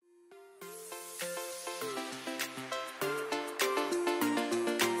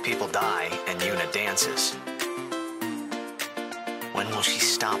people die and Yuna dances. When will she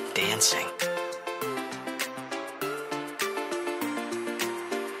stop dancing?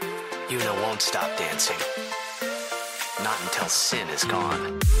 Yuna won't stop dancing. Not until Sin is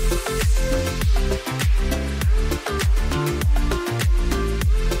gone.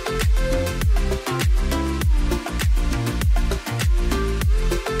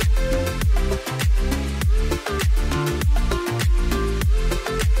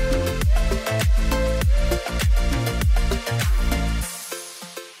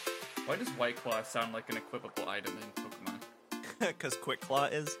 Why does White Claw sound like an equipable item in Pokemon? Because Quick Claw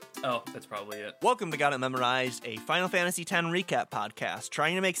is. Oh, that's probably it. Welcome to Got It Memorized, a Final Fantasy X recap podcast,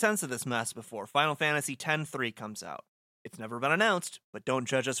 trying to make sense of this mess before Final Fantasy X-3 comes out. It's never been announced, but don't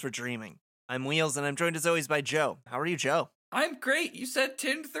judge us for dreaming. I'm Wheels, and I'm joined as always by Joe. How are you, Joe? I'm great. You said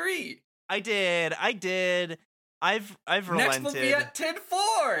 10-3. I did. I've relented. Next will be at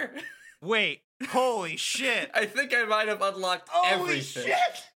 10-4. Wait, holy shit. I think I might have unlocked Holy everything.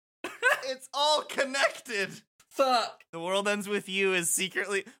 shit! It's all connected. Fuck. The World Ends With You is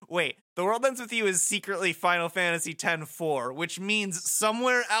secretly... Wait, The World Ends With You is secretly Final Fantasy X-4, which means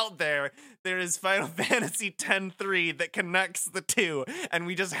somewhere out there is Final Fantasy X-3 that connects the two, and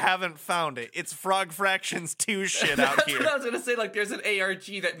we just haven't found it. It's Frog Fractions 2 shit out That's here. what I was gonna say. Like, there's an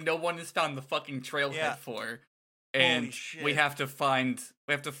ARG that no one has found the fucking trailhead Yeah. for, and Holy shit. we have to find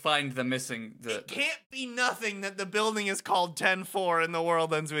the missing. It can't be nothing that the building is called X-4 and The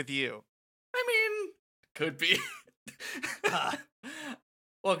World Ends With You. I mean, could be.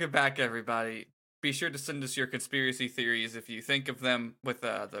 Welcome back, everybody. Be sure to send us your conspiracy theories if you think of them with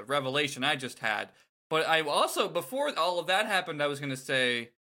the revelation I just had. But I also, before all of that happened, I was going to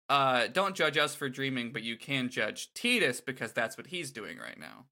say, don't judge us for dreaming, but you can judge Tidus because that's what he's doing right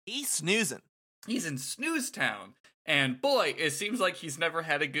now. He's snoozing. He's in Snooze Town. And boy, it seems like he's never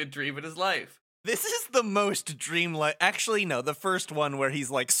had a good dream in his life. This is the most dreamlike. Actually, no, the first one where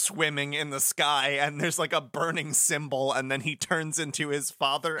he's like swimming in the sky and there's like a burning symbol and then he turns into his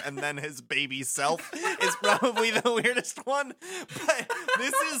father and then his baby self is probably the weirdest one. But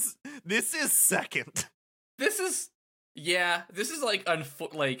this is second. This is like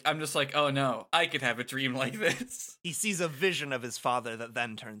I'm just like, oh no, I could have a dream like this. He sees a vision of his father that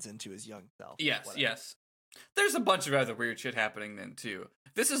then turns into his young self. Yes, Whatever. yes. There's a bunch of other weird shit happening then too.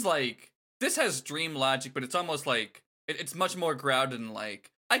 This has dream logic, but it's almost like it's much more grounded in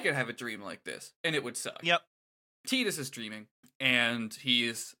like I could have a dream like this and it would suck. Yep. Tidus is dreaming and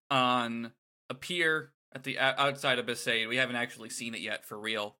he's on a pier at the outside of Besaid. We haven't actually seen it yet for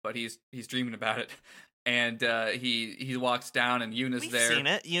real, but he's dreaming about it. And he walks down and Yuna's We've there. seen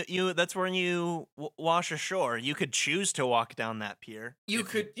it. You that's when you wash ashore. You could choose to walk down that pier. You if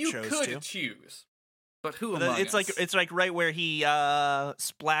could chose to. choose. But who But among it's us? it's like right where he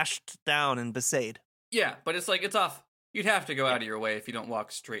splashed down in Besaid. Yeah, but it's like it's off. You'd have to go out of your way if you don't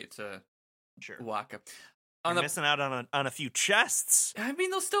walk straight to Sure. Waka. You're missing out on a few chests. I mean,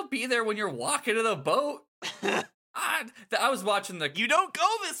 they'll still be there when you're walking to the boat. I was watching the. You don't go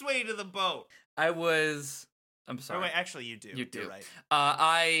this way to the boat. I'm sorry. Oh, wait, actually, you do. You do. You're right.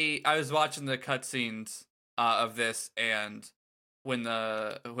 I was watching the cutscenes of this, and when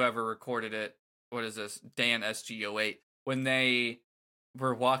whoever recorded it, what is this, Dan SG08, when they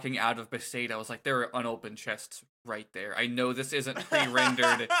were walking out of Besaid, I was like, there are unopened chests right there. I know this isn't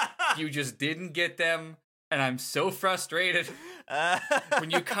pre-rendered. You just didn't get them, and I'm so frustrated.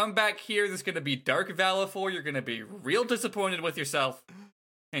 When you come back here, there's gonna be Dark Valifor. You're gonna be real disappointed with yourself.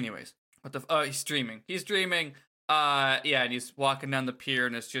 Anyways, he's dreaming. He's dreaming. Yeah, and he's walking down the pier,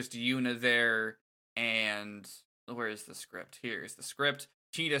 and it's just Yuna there. And where is the script? Here's the script.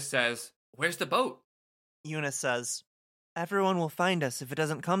 Cheetah says, "Where's the boat?" Yuna says, "Everyone will find us if it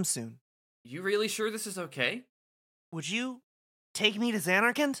doesn't come soon. You really sure this is okay? Would you take me to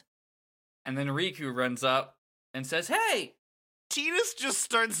Xanarkand?" And then Riku runs up and says, "Hey." Tidus just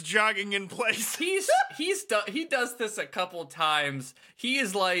starts jogging in place. He does this a couple times. He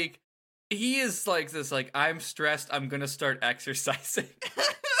is like this, like, I'm stressed, I'm gonna start exercising.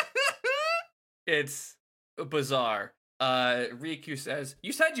 It's bizarre. Riku says,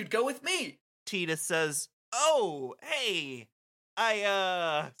 "You said you'd go with me." Tidus says, "Oh, hey,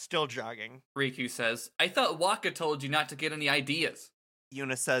 I still jogging." Riku says, "I thought Waka told you not to get any ideas."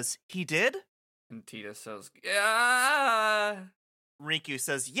 Yuna says, "He did?" And Tidus says, "Yeah." Riku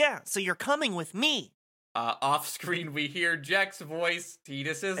says, "Yeah, so you're coming with me." Off screen, we hear Jack's voice,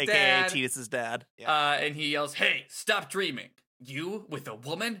 Tidus' AKA dad. Tidus' dad. Yeah. And he yells, "Hey, stop dreaming. You, with a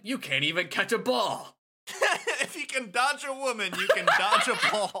woman, you can't even catch a ball." If you can dodge a woman, you can dodge a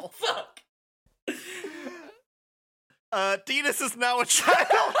ball. Fuck. Tidus is now a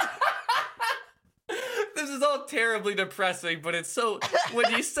child. This is all terribly depressing, but it's so,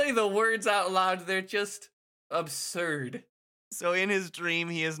 when you say the words out loud, they're just absurd. So in his dream,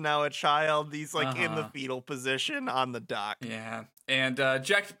 he is now a child. He's like in the Uh-huh. fetal position on the dock. Yeah. And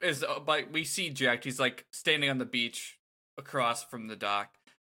Jack is, like, we see Jack, he's like standing on the beach across from the dock.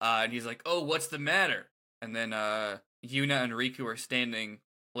 And he's like, oh, what's the matter? And then Yuna and Riku are standing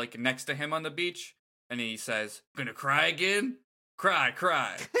like next to him on the beach. And he says, gonna cry again? Cry,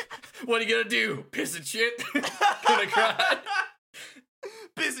 cry. What are you gonna do? Piss and shit? Gonna cry?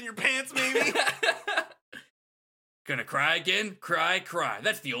 Piss in your pants, maybe? Gonna cry again? Cry, cry.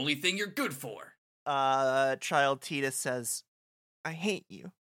 That's the only thing you're good for. Child Tidus says, I hate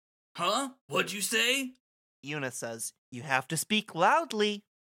you. Huh? What'd you say? Yuna says, you have to speak loudly.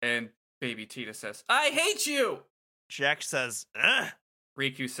 And baby Tita says, I hate you! Jack says, ugh.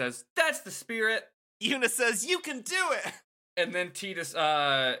 Riku says, that's the spirit. Yuna says, you can do it. And then Titus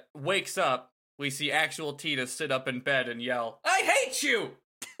wakes up. We see actual Titus sit up in bed and yell, I hate you!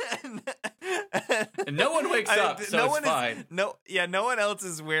 And no one wakes up, so it's fine. No one else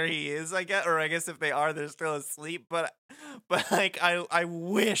is where he is, I guess, or I guess if they are, they're still asleep. But like, I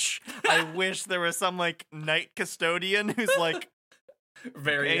wish there was some like night custodian who's like,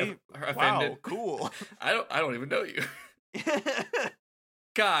 Very okay, offended. wow, cool. I don't even know you.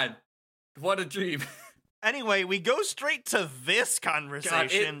 God, what a dream. Anyway, we go straight to this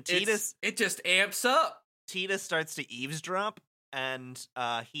conversation. God, it just amps up. Tidus starts to eavesdrop, and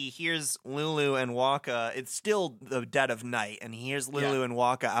he hears Lulu and Waka. It's still the dead of night, and he hears Lulu and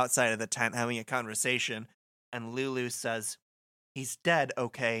Waka outside of the tent having a conversation. And Lulu says, "He's dead,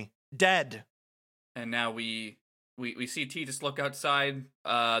 okay? Dead." And now we see Titus look outside.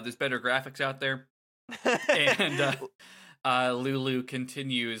 There's better graphics out there. And Lulu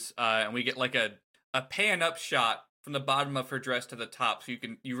continues, and we get like a pan up shot from the bottom of her dress to the top, so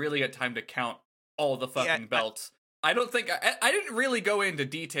you really get time to count all the fucking belts. I don't think I didn't really go into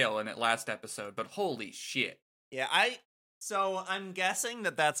detail in it last episode, but holy shit. Yeah, so I'm guessing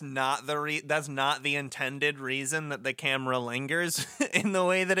that's not the intended reason that the camera lingers in the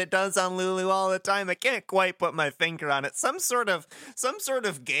way that it does on Lulu all the time. I can't quite put my finger on it. Some sort of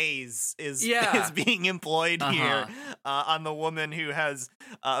gaze is being employed here on the woman who has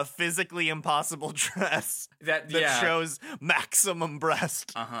a physically impossible dress that shows maximum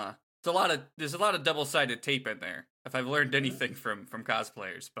breast. There's a lot of double-sided tape in there, if I've learned anything from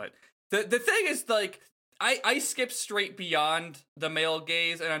cosplayers. But the thing is, like, I skip straight beyond the male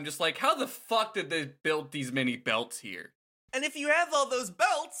gaze, and I'm just like, how the fuck did they build these many belts here? And if you have all those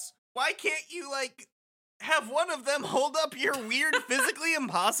belts, why can't you, like, have one of them hold up your weird, physically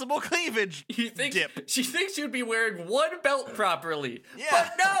impossible cleavage dip? She thinks you'd be wearing one belt properly. Yeah.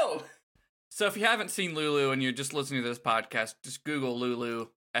 But no! So if you haven't seen Lulu and you're just listening to this podcast, just Google Lulu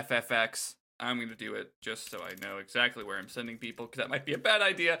FFX. I'm going to do it just so I know exactly where I'm sending people, because that might be a bad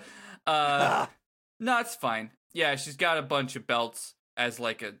idea. No, it's fine. Yeah, she's got a bunch of belts as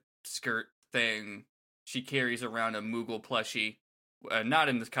like a skirt thing. She carries around a Moogle plushie. Not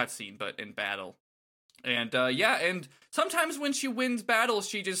in this cutscene, but in battle. And and sometimes when she wins battles,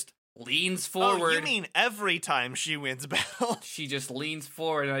 she just leans forward. Oh, you mean every time she wins battle? She just leans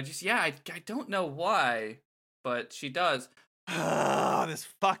forward, and I don't know why, but she does. This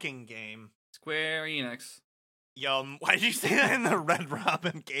fucking game. Square Enix. Yum. Why did you say that in the Red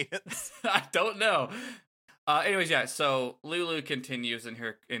Robin cadence? I don't know. Anyways, yeah, so Lulu continues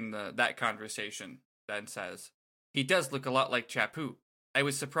in that conversation, then says, he does look a lot like Chappu. I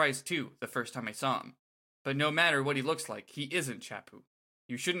was surprised too, the first time I saw him. But no matter what he looks like, he isn't Chappu.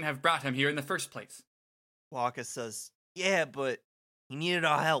 You shouldn't have brought him here in the first place. Waka says, yeah, but he needed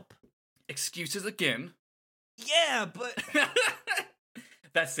our help. Excuses again. Yeah, but...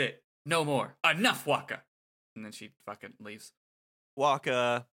 That's it. No more. Enough, Waka. And then she fucking leaves.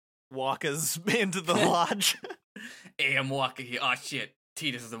 Waka's into the lodge. Hey, I'm Waka here. Oh shit,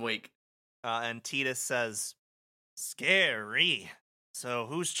 Tidus is awake. And Tidus says, scary. So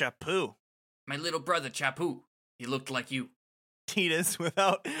who's Chappu? My little brother, Chappu. He looked like you. Tidus,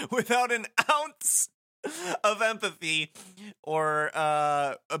 without an ounce of empathy or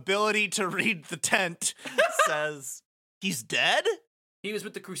ability to read the tent, says, he's dead? He was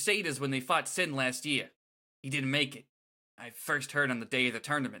with the Crusaders when they fought Sin last year. He didn't make it. I first heard on the day of the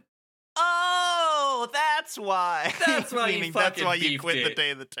tournament. Oh, that's why. That's why you fucking that's why you beefed quit it. the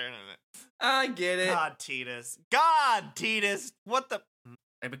day of the tournament. I get it. God, Tidus. What the...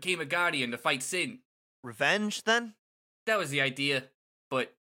 I became a guardian to fight Sin. Revenge, then? That was the idea.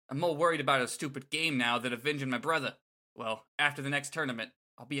 But I'm more worried about a stupid game now than avenging my brother. Well, after the next tournament,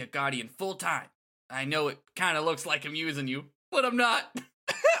 I'll be a guardian full time. I know it kind of looks like I'm using you, but I'm not.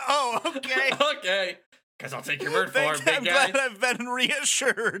 Oh, okay. Okay. Guess I'll take your word for it, I'm big guy. glad I've been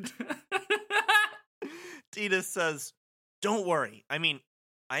reassured. Tidus says, don't worry. I mean,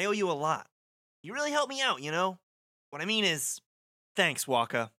 I owe you a lot. You really helped me out, you know? What I mean is, thanks,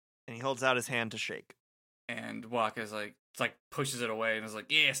 Waka. And he holds out his hand to shake. And Waka's like, pushes it away and is like,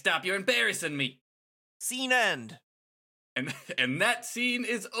 yeah, stop, you're embarrassing me. Scene end. And that scene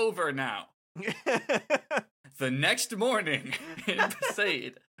is over now. The next morning in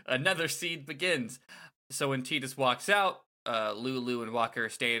Besaid, another scene begins. So when Tidus walks out, Lulu and Waka are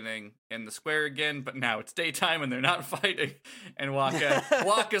standing in the square again, but now it's daytime and they're not fighting. And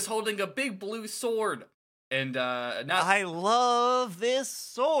Waka's holding a big blue sword. And I love this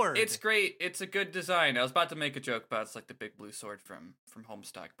sword. It's great. It's a good design. I was about to make a joke about it's like the big blue sword from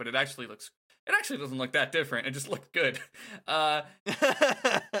Homestuck, but it actually doesn't look that different. It just looks good.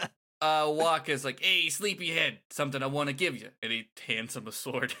 Waka's like, hey, sleepyhead, something I want to give you. And he hands him a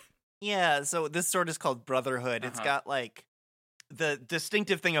sword. Yeah, so this sword is called Brotherhood. It's got like, the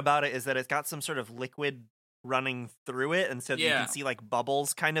distinctive thing about it is that it's got some sort of liquid running through it, and so you can see like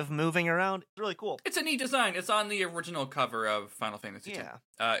bubbles kind of moving around. It's really cool. It's a neat design. It's on the original cover of Final Fantasy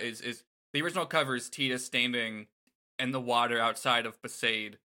X. Is the original cover is Tidus standing in the water outside of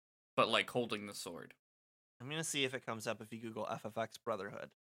Besaid, but like holding the sword. I'm gonna see if it comes up if you Google FFX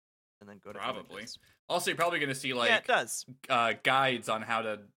Brotherhood, and then go to probably. Images. Also, you're probably gonna see like it does. Guides on how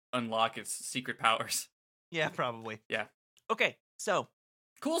to unlock its secret powers. Yeah, probably. Yeah. Okay, so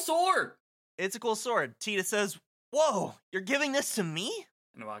cool sword. It's a cool sword. Tidus says, "Whoa, you're giving this to me?"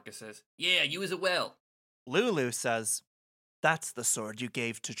 And Waka says, "Yeah, use it well." Lulu says, "That's the sword you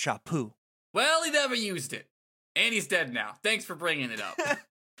gave to Chapu." Well, he never used it, and he's dead now. Thanks for bringing it up.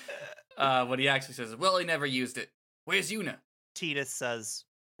 What he actually says is, "Well, he never used it. Where's Yuna?" Tidus says,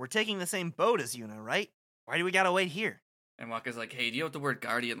 "We're taking the same boat as Yuna, right? Why do we gotta wait here?" And Waka's like, "Hey, do you know what the word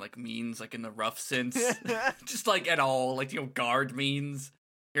guardian like means, like in the rough sense? Just like at all, like, you know, guard means?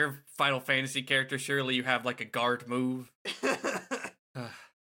 You're a Final Fantasy character, surely you have like a guard move."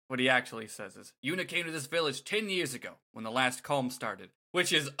 What he actually says is, Yuna came to this village 10 years ago when the last calm started,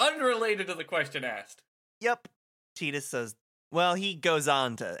 which is unrelated to the question asked. Yep. Tidus says, well, he goes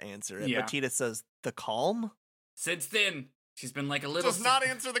on to answer it, Yeah. but Tidus says, the calm? Since then, she's been like a little... Does not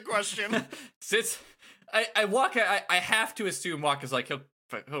answer the question. Since... I have to assume Waka's like,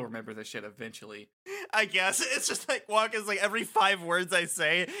 he'll remember this shit eventually. I guess. It's just like Waka's like, every 5 words I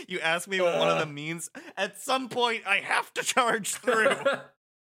say, you ask me what one of them means. At some point, I have to charge through.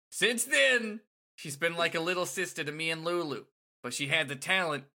 Since then, she's been like a little sister to me and Lulu. But she had the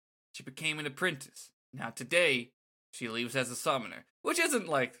talent. She became an apprentice. Now today, she leaves as a summoner. Which isn't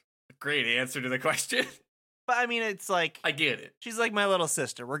like a great answer to the question. But I mean, it's like... I get it. She's like my little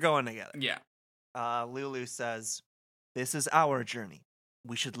sister. We're going together. Yeah. Lulu says, this is our journey.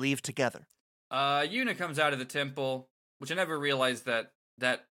 We should leave together. Yuna comes out of the temple, which I never realized does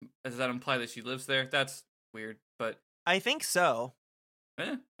that imply that she lives there? That's weird, but... I think so.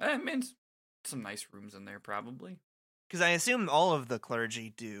 I mean, some nice rooms in there, probably. Because I assume all of the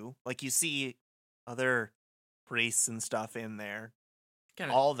clergy do. Like, you see other priests and stuff in there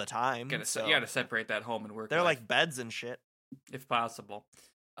all the time. You gotta separate that home and work. They're life, like beds and shit. if possible.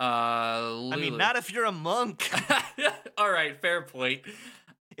 I mean, not if you're a monk. All right, fair point.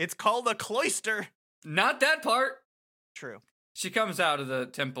 It's called a cloister. Not that part. True. She comes out of the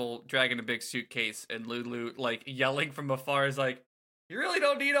temple dragging a big suitcase, and Lulu, like, yelling from afar, is like, you really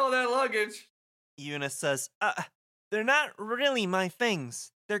don't need all that luggage. Yuna says, they're not really my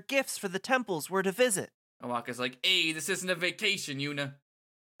things. They're gifts for the temples we're to visit. Waka's like, hey, this isn't a vacation, Yuna.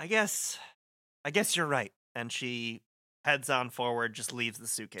 I guess you're right. And she heads on forward, just leaves the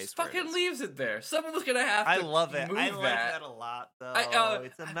suitcase. Just fucking leaves it there. Someone was gonna have to. I love it. I like that. that a lot, though.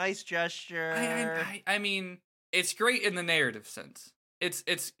 It's a nice gesture. I mean, it's great in the narrative sense.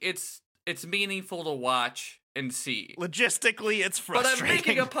 It's meaningful to watch and see. Logistically, it's frustrating. But I'm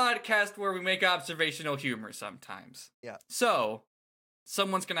making a podcast where we make observational humor sometimes. Yeah. So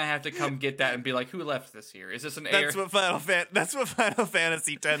someone's gonna have to come get that and be like, "Who left this here? Is this an That's what Final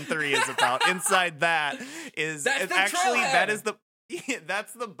Fantasy X-3 is about. Inside that is that's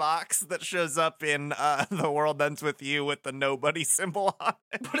the box that shows up in The World Ends With You with the nobody symbol on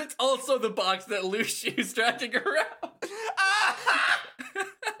it. But it's also the box that Lucio's dragging around.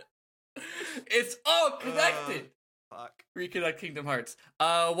 It's all connected. Fuck. Reconnect Kingdom Hearts.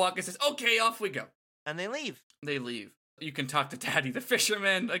 Waka says, "Okay, off we go," and they leave. You can talk to Daddy the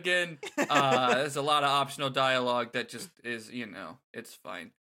fisherman again. There's a lot of optional dialogue that just is, it's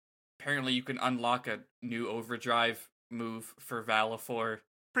fine. Apparently you can unlock a new overdrive move for Valifor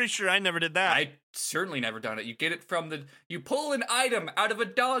Pretty sure I never did that. I certainly never done it. You get it from you pull an item out of a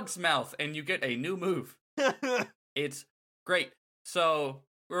dog's mouth and you get a new move. It's great. So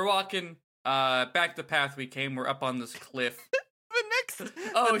we're walking back the path we came. We're up on this cliff.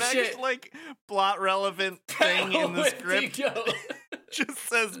 the next like plot relevant thing in the script just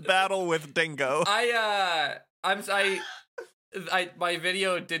says battle with Dingo. My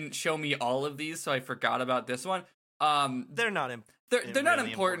video didn't show me all of these, so I forgot about this one. They're not they're not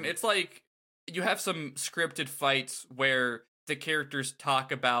important. It's like you have some scripted fights where the characters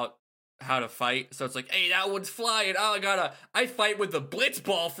talk about how to fight. So it's like, hey, that one's flying. Oh, I fight with the blitz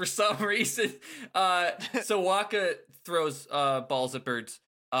ball for some reason. So Waka throws balls at birds.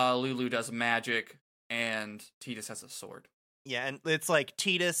 Lulu does magic, and Tidus has a sword. Yeah, and it's like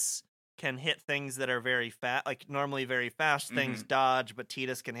Tidus can hit things that are very fast, like normally very fast things dodge, but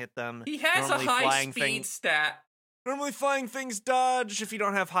Tidus can hit them. He has normally a high speed stat. Normally flying things dodge if you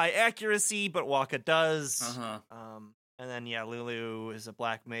don't have high accuracy, but Waka does. And then, yeah, Lulu is a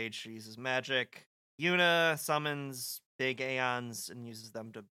black mage. She uses magic. Yuna summons big Aeons and uses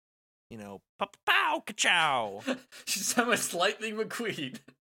them to, pow, ka-chow. She summons Lightning McQueen.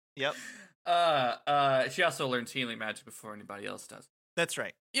 Yep. She also learns healing magic before anybody else does. That's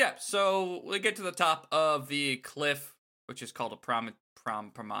right. Yeah, so we get to the top of the cliff, which is called a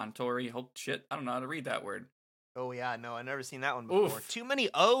promontory. Oh, shit, I don't know how to read that word. Oh, yeah, no, I've never seen that one before. Oof. Too many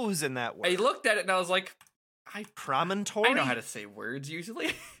O's in that word. I looked at it and I was like, promontory? I know how to say words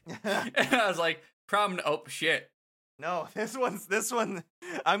usually. And I was like, oh, shit. No, this one,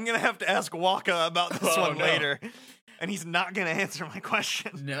 I'm going to have to ask Waka about this one later. And he's not going to answer my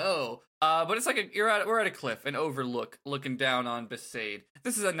question. No. But it's like we're at a cliff, an overlook, looking down on Besaid.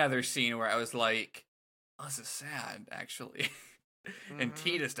 This is another scene where I was like, oh, this is sad, actually. And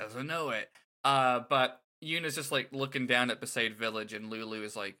Tidus doesn't know it. But Yuna's just like looking down at Besaid Village, and Lulu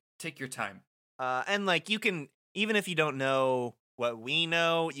is like, take your time. And like you can, even if you don't know what we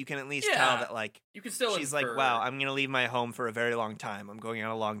know, you can at least tell that like you can still she's infer. like, wow, I'm gonna leave my home for a very long time. I'm going on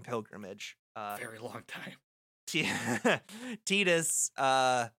a long pilgrimage. Very long time. Tidus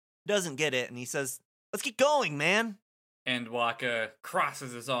doesn't get it, and he says, let's get going, man. And Waka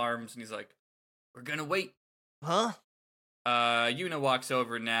crosses his arms, and he's like, we're gonna wait. Huh? Yuna walks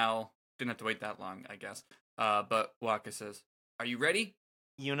over now. Didn't have to wait that long, I guess. But Waka says, are you ready?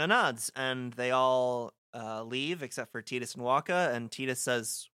 Yuna nods, and they all leave except for Tidus and Waka, and Tidus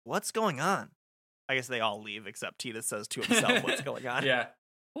says, what's going on? I guess they all leave except Tidus says to himself, what's going on? Yeah.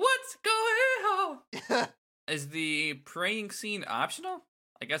 What's going on? Is the praying scene optional?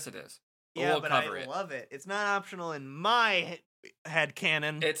 I guess it is. But yeah, we'll but cover I it. love it. It's not optional in my head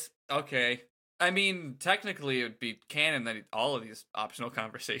canon. It's okay. I mean, technically, it would be canon that all of these optional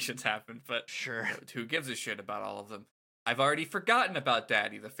conversations happen, but sure. Who gives a shit about all of them? I've already forgotten about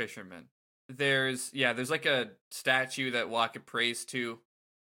Daddy the Fisherman. There's like a statue that Waka prays to.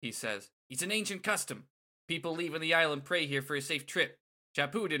 He says, he's an ancient custom. People leaving the island pray here for a safe trip.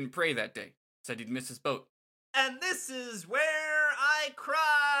 Chapu didn't pray that day. Said he'd miss his boat. And this is where I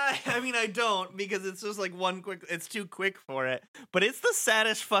cry. I mean, I don't, because it's just like it's too quick for it. But it's the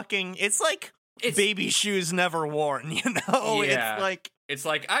saddest fucking, it's like baby shoes never worn, you know? Yeah. It's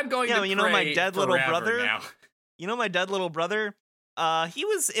like I'm going to pray you know my dead little brother now. You know my dead little brother? He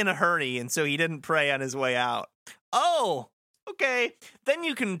was in a hurry, and so he didn't pray on his way out. Oh, okay. Then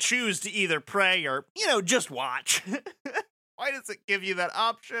you can choose to either pray or, just watch. Why does it give you that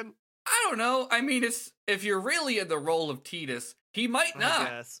option? I don't know. I mean, if you're really in the role of Tidus, he might not.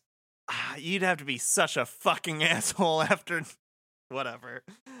 Yes. You'd have to be such a fucking asshole after whatever.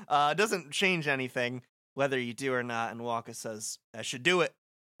 Doesn't change anything whether you do or not. And Waka says, I should do it.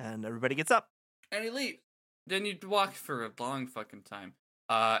 And everybody gets up. And he leaves. Then you walk for a long fucking time.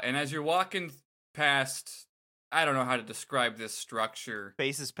 And as you're walking past, I don't know how to describe this structure.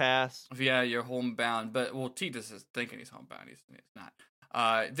 Faces pass. Yeah, you're homebound. But, Tidus is thinking he's homebound. He's not.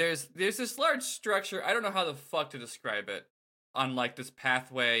 There's this large structure. I don't know how the fuck to describe it. On like this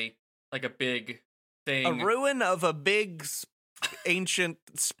pathway, like a big thing. A ruin of a big ancient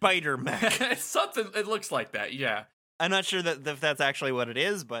spider mech. It looks like that, yeah. I'm not sure that if that's actually what it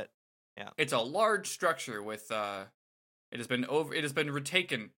is, but yeah. It's a large structure with it has been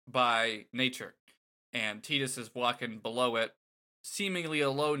retaken by nature. And Tidus is walking below it, seemingly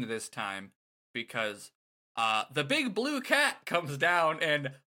alone this time, because the big blue cat comes down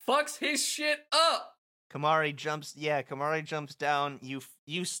and fucks his shit up. Kamari jumps down.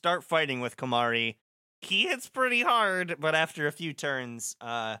 You start fighting with Kamari. He hits pretty hard, but after a few turns,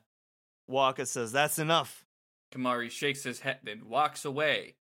 Waka says, that's enough. Kamari shakes his head and walks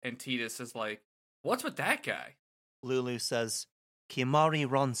away. And Tidus is like, what's with that guy? Lulu says, Kimari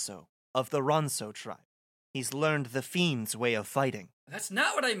Ronso of the Ronso tribe. He's learned the fiend's way of fighting. That's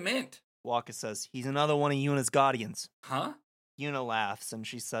not what I meant. Wakka says, he's another one of Yuna's guardians. Huh? Yuna laughs and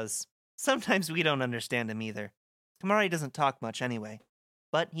she says, sometimes we don't understand him either. Kimari doesn't talk much anyway,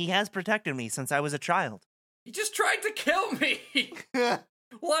 but he has protected me since I was a child. He just tried to kill me!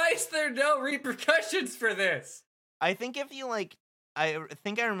 Why is there no repercussions for this? I think if you, I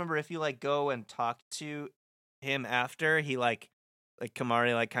remember if you, go and talk to him after, he,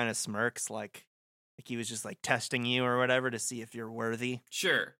 Kimari, kind of smirks, like he was just, testing you or whatever to see if you're worthy.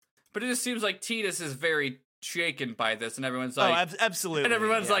 Sure. But it just seems like Tidus is very shaken by this, and everyone's like... Oh, absolutely. And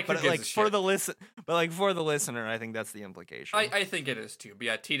everyone's like, who gives a shit? For the listener, I think that's the implication. I think it is, too. But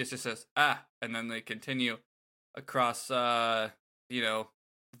yeah, Tidus just says, and then they continue across,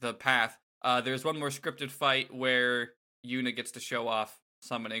 the path. There's one more scripted fight where Yuna gets to show off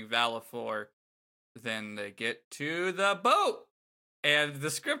summoning Valifor. Then they get to the boat, and the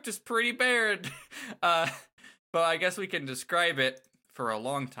script is pretty barren. But I guess we can describe it for a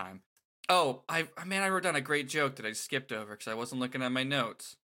long time. Oh, I wrote down a great joke that I skipped over because I wasn't looking at my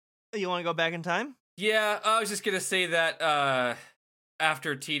notes. You want to go back in time? Yeah, I was just gonna say that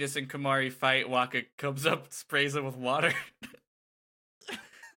after Tidus and Kimari fight, Wakka comes up and sprays him with water.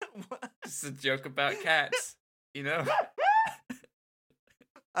 It's a joke about cats, you know?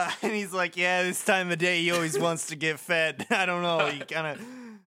 And he's like, yeah, this time of day he always wants to get fed. I don't know, he kind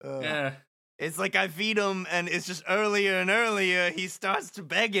of... Yeah. It's like I feed him, and it's just earlier and earlier he starts to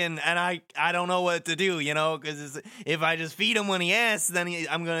begging, and I don't know what to do, because if I just feed him when he asks, then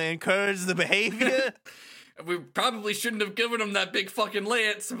I'm going to encourage the behavior. We probably shouldn't have given him that big fucking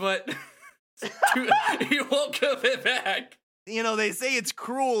lance, but he won't give it back. They say it's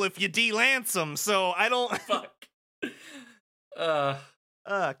cruel if you de-lance him, so I don't... Fuck.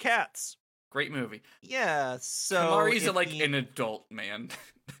 Cats. Great movie. Yeah, so... Kimari's an adult man.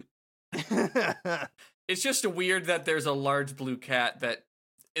 It's just weird that there's a large blue cat that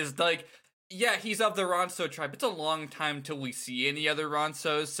is yeah, he's of the Ronso tribe. It's a long time till we see any other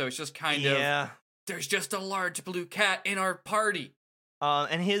Ronsos, so it's just kind of... There's just a large blue cat in our party.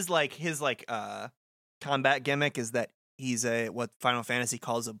 And his combat gimmick is that he's what Final Fantasy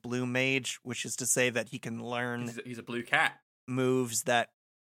calls a blue mage, which is to say that he can learn he's a blue cat moves that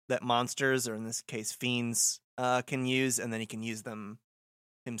monsters, or in this case fiends, can use, and then he can use them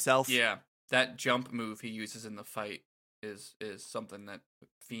himself. Yeah, that jump move he uses in the fight is something that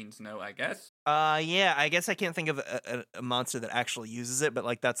fiends know, I guess. Yeah, I guess I can't think of a monster that actually uses it,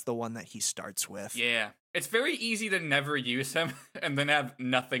 but that's the one that he starts with. Yeah, it's very easy to never use him and then have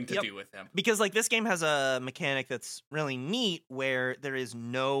nothing to do with him. Because this game has a mechanic that's really neat where there is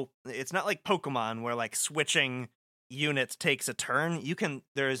it's not like Pokemon where switching units takes a turn.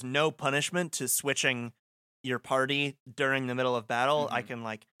 There is no punishment to switching your party during the middle of battle. Mm-hmm. I can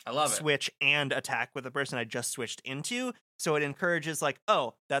I love switch and attack with the person I just switched into. So it encourages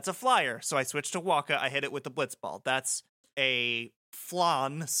oh, that's a flyer. So I switch to Wakka, I hit it with the Blitzball. That's a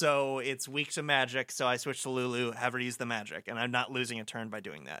Flan, so it's weak to magic. So I switch to Lulu, have her use the magic, and I'm not losing a turn by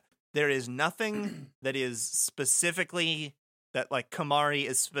doing that. There is nothing that is specifically that Kimari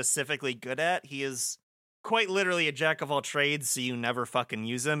is specifically good at. He is quite literally a jack of all trades, so you never fucking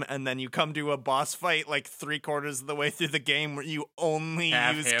use him, and then you come to a boss fight 3/4 of the way through the game where you only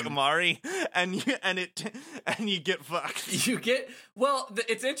use Kimari, and you get fucked.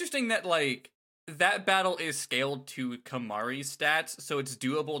 It's interesting that that battle is scaled to Kimari's stats, so it's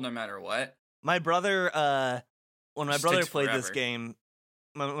doable no matter what. My brother, when my brother played forever. this game,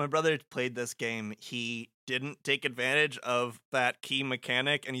 my brother played this game, he didn't take advantage of that key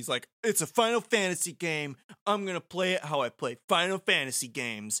mechanic, and he's like, it's a Final Fantasy game, I'm gonna play it how I play Final Fantasy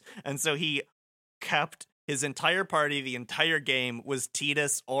games. And so he kept his entire party, the entire game was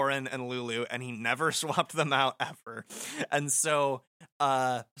Tidus, Auron, and Lulu, and he never swapped them out ever. And so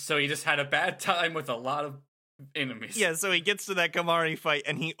he just had a bad time with a lot of enemies. Yeah, so he gets to that Kimari fight,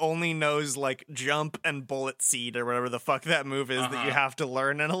 and he only knows jump and bullet seed or whatever the fuck that move is that you have to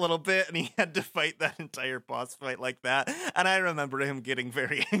learn in a little bit, and he had to fight that entire boss fight like that. And I remember him getting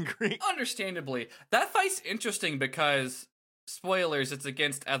very angry. Understandably. That fight's interesting because, spoilers, it's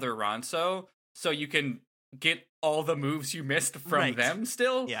against other Ronso, so you can get all the moves you missed from them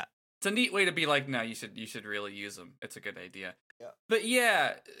still. Yeah. It's a neat way to be no, you should really use them. It's a good idea. Yeah. But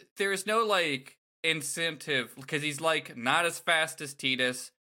yeah, there's no incentive because he's not as fast as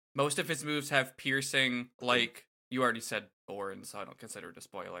Tidus. Most of his moves have piercing, you already said Auron, so I don't consider it a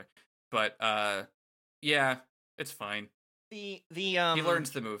spoiler. But yeah, it's fine. He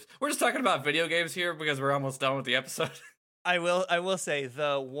learns the moves. We're just talking about video games here because we're almost done with the episode. I will say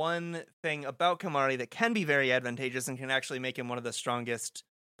the one thing about Komari that can be very advantageous and can actually make him one of the strongest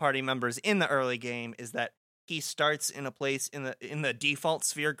party members in the early game is that he starts in a place in the default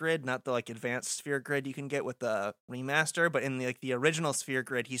sphere grid, not the like advanced sphere grid you can get with the remaster, but in the original sphere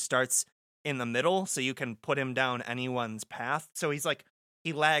grid, he starts in the middle, so you can put him down anyone's path. So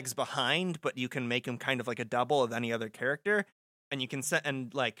he lags behind, but you can make him kind of like a double of any other character, and you can set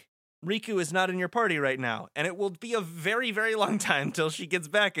and like Riku is not in your party right now, and it will be a very, very long time till she gets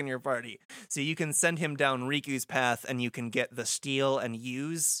back in your party. So you can send him down Riku's path, and you can get the steal and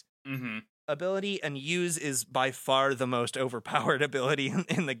use ability, and use is by far the most overpowered ability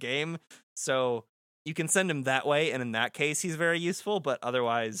in the game. So you can send him that way, and in that case, he's very useful, but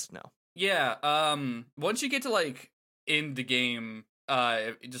otherwise, no. Yeah, once you get to, like, in the game,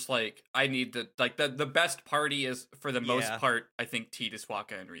 just, like, I need the best party is, for the most part, I think Tidus,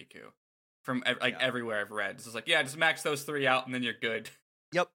 Waka, and Riku. From, everywhere I've read. It's just like, yeah, just max those 3 out, and then you're good.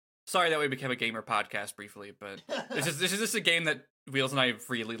 Yep. Sorry that we became a gamer podcast briefly, but this is just a game that Wheels and I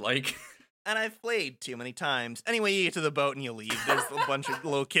really like. And I've played too many times. Anyway, you get to the boat and you leave. There's a bunch of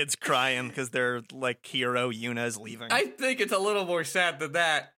little kids crying because their like hero Yuna's leaving. I think it's a little more sad than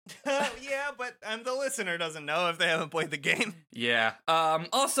that. Yeah, but the listener doesn't know if they haven't played the game. Yeah.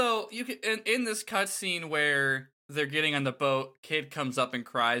 Also, you can in this cutscene where they're getting on the boat, kid comes up and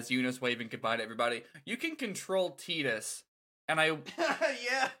cries. Yuna's waving goodbye to everybody. You can control Tidus, and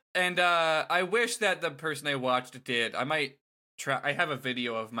yeah. And I wish that the person I watched did. I might. I have a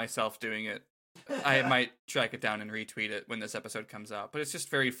video of myself doing it. I might track it down and retweet it when this episode comes out. But it's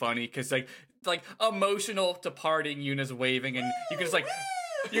just very funny because like emotional departing Yuna's waving, and you can just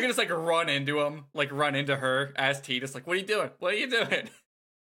run into him, like run into her as Tidus. Like, what are you doing? What are you doing?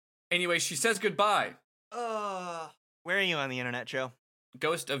 Anyway, she says goodbye. Where are you on the internet, Joe?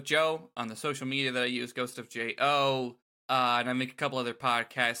 Ghost of Joe on the social media that I use, Ghost of J-O. And I make a couple other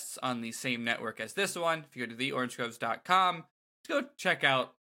podcasts on the same network as this one. If you go to theorangegroves.com, go check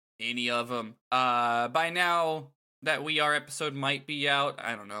out any of them. By now, that We Are episode might be out.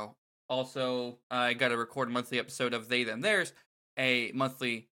 I don't know. Also, I got to record a monthly episode of They, Them, Theirs, a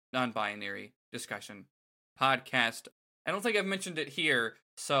monthly non-binary discussion podcast. I don't think I've mentioned it here.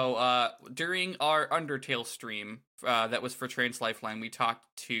 So, during our Undertale stream that was for Trans Lifeline, we talked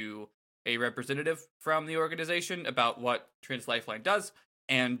to a representative from the organization about what Trans Lifeline does.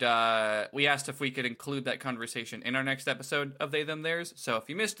 And we asked if we could include that conversation in our next episode of They, Them, Theirs. So if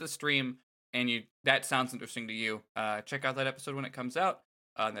you missed the stream and that sounds interesting to you, check out that episode when it comes out.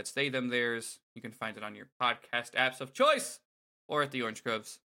 That's They, Them, Theirs. You can find it on your podcast apps of choice or at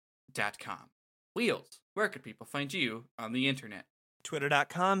theorangegroves.com. Wheels, where could people find you on the internet?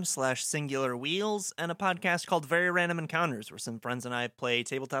 Twitter.com/singularwheels and a podcast called Very Random Encounters, where some friends and I play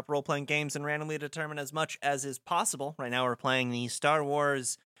tabletop role-playing games and randomly determine as much as is possible. Right now we're playing the Star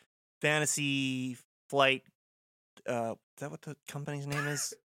Wars Fantasy Flight, is that what the company's name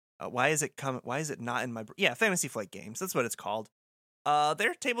is? Why is it not in my... Yeah, Fantasy Flight Games, that's what it's called.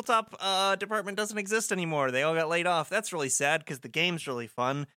 Their tabletop department doesn't exist anymore. They all got laid off. That's really sad because the game's really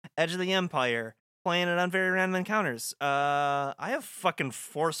fun. Edge of the Empire. Playing it on Very Random Encounters. I have fucking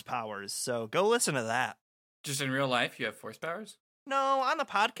force powers, so go listen to that. Just in real life, you have force powers? No, on the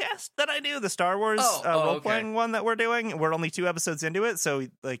podcast that I do, the Star Wars role-playing one that we're doing. We're only 2 episodes into it, so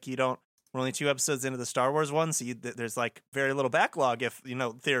like we're only 2 episodes into the Star Wars one, so there's like very little backlog if,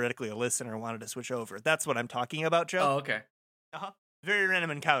 theoretically a listener wanted to switch over. That's what I'm talking about, Joe. Oh, okay. Very Random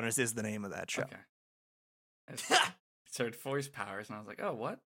Encounters is the name of that show. Okay. I started force powers, and I was like, oh,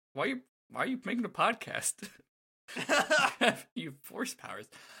 what? Why are you making a podcast? You force powers.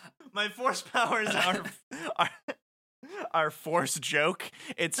 My force powers are force joke.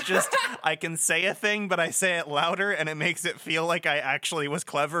 It's just I can say a thing, but I say it louder, and it makes it feel like I actually was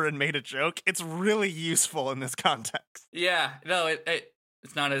clever and made a joke. It's really useful in this context. Yeah, no,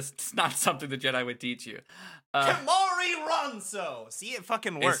 it's not something the Jedi would teach you. Kamari Ronso. See, it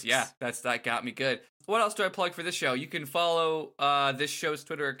fucking works. Yeah, that got me good. What else do I plug for this show? You can follow this show's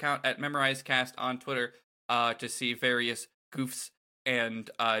Twitter account at MemorizeCast on Twitter to see various goofs and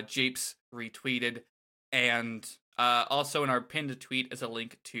japes retweeted. And also in our pinned tweet is a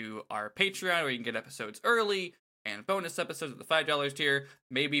link to our Patreon where you can get episodes early and bonus episodes at the $5 tier.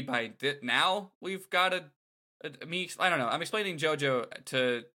 Maybe by now we've got I don't know. I'm explaining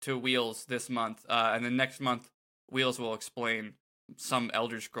JoJo to Wheels this month, and then next month Wheels will explain some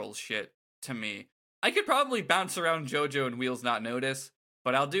Elder Scrolls shit to me. I could probably bounce around JoJo and Wheels not notice,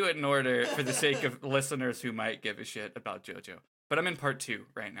 but I'll do it in order for the sake of listeners who might give a shit about JoJo. But I'm in part 2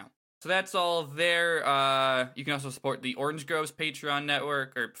 right now. So that's all there. You can also support the Orange Groves Patreon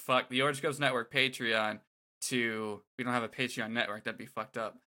network, the Orange Groves Network Patreon we don't have a Patreon network, that'd be fucked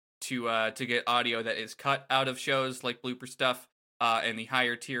up, to get audio that is cut out of shows like blooper stuff. And the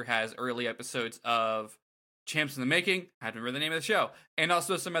higher tier has early episodes of Champs in the Making. I don't remember the name of the show. And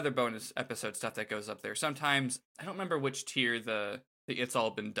also some other bonus episode stuff that goes up there. Sometimes, I don't remember which tier the It's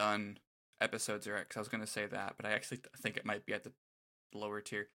All Been Done episodes are at, because I was going to say that, but I actually think it might be at the lower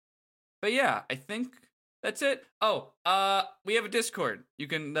tier. But yeah, I think that's it. Oh, we have a Discord. You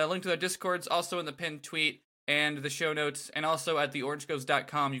can, the link to the Discord's also in the pinned tweet and the show notes. And also at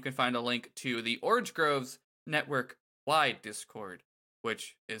theorangegroves.com, you can find a link to the Orange Groves network-wide Discord,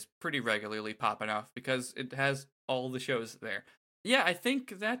 which is pretty regularly popping off because it has all the shows there. Yeah, I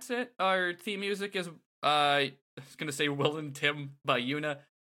think that's it. Our theme music is, I was going to say Will and Tim by Yuna.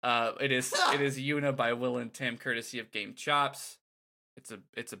 It is Yuna by Will and Tim, courtesy of Game Chops.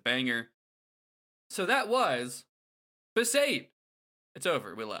 It's a banger. So that was Besaid. It's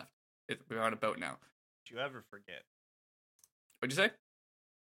over. We left. We're on a boat now. Did you ever forget? What'd you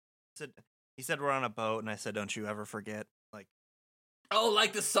say? He said we're on a boat, and I said, "Don't you ever forget?" Like, oh,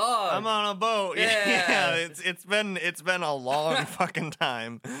 like the song. I'm on a boat. Yeah. It's been a long fucking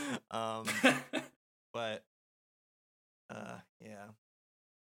time. But yeah.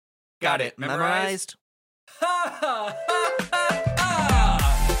 Got it. Memorized? Memorized?